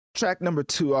track number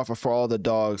 2 off of For All the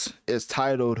Dogs is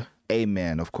titled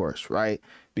Amen, of course, right?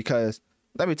 Because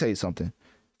let me tell you something.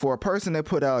 For a person that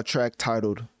put out a track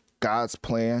titled God's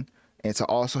Plan and to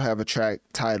also have a track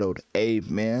titled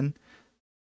Amen,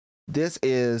 this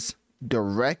is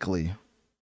directly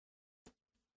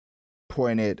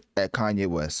pointed at Kanye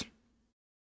West.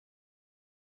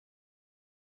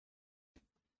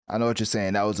 I know what you're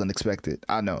saying. That was unexpected.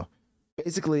 I know.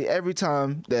 Basically, every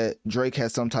time that Drake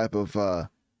has some type of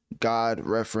God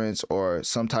reference or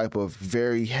some type of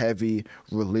very heavy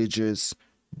religious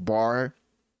bar,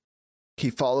 he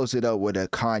follows it up with a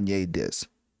Kanye diss.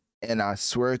 And I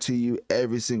swear to you,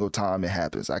 every single time it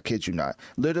happens. I kid you not.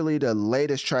 Literally, the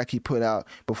latest track he put out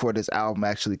before this album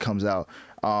actually comes out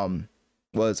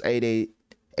was 8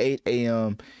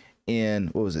 a.m. in,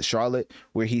 what was it, Charlotte,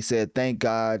 where he said, thank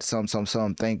God,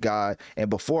 thank God. And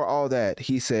before all that,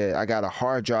 he said, I got a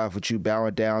hard drive with you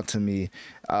bowing down to me,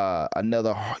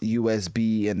 another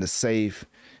USB in the safe.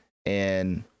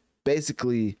 And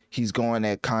basically, he's going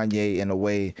at Kanye in a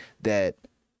way that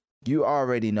you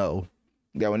already know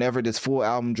that whenever this full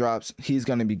album drops, he's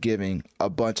going to be giving a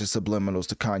bunch of subliminals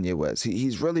to Kanye West.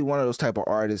 He's really one of those type of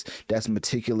artists that's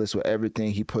meticulous with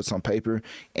everything he puts on paper.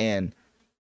 And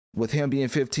with him being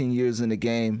 15 years in the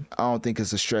game, I don't think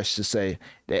it's a stretch to say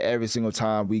that every single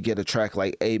time we get a track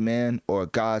like Amen or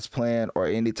God's Plan or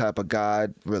any type of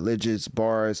God religious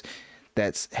bars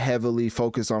that's heavily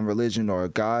focused on religion or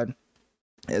God,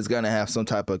 is going to have some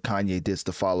type of Kanye diss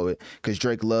to follow it, because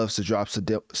Drake loves to drop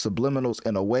subliminals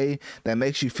in a way that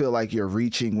makes you feel like you're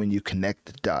reaching when you connect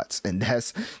the dots, and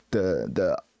that's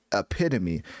the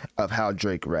epitome of how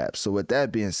Drake raps. So with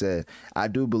that being said, I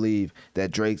do believe that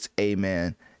Drake's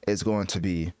Amen is going to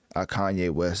be a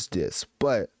Kanye West diss,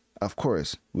 but of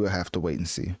course we'll have to wait and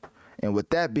see. And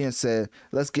with that being said,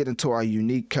 let's get into our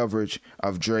unique coverage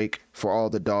of Drake For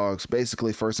All the Dogs,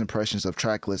 basically first impressions of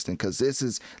track listing, because this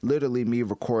is literally me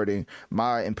recording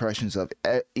my impressions of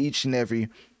each and every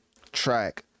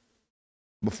track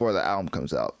before the album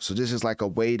comes out. So this is like a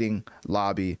waiting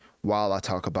lobby while I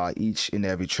talk about each and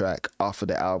every track off of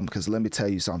the album, because let me tell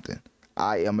you something.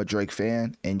 I am a Drake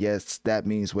fan, and yes, that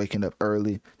means waking up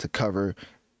early to cover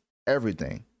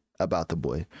everything about the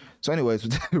boy. So anyways,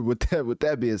 with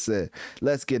that being said,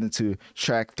 let's get into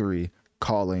track 3,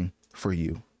 Calling for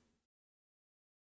You.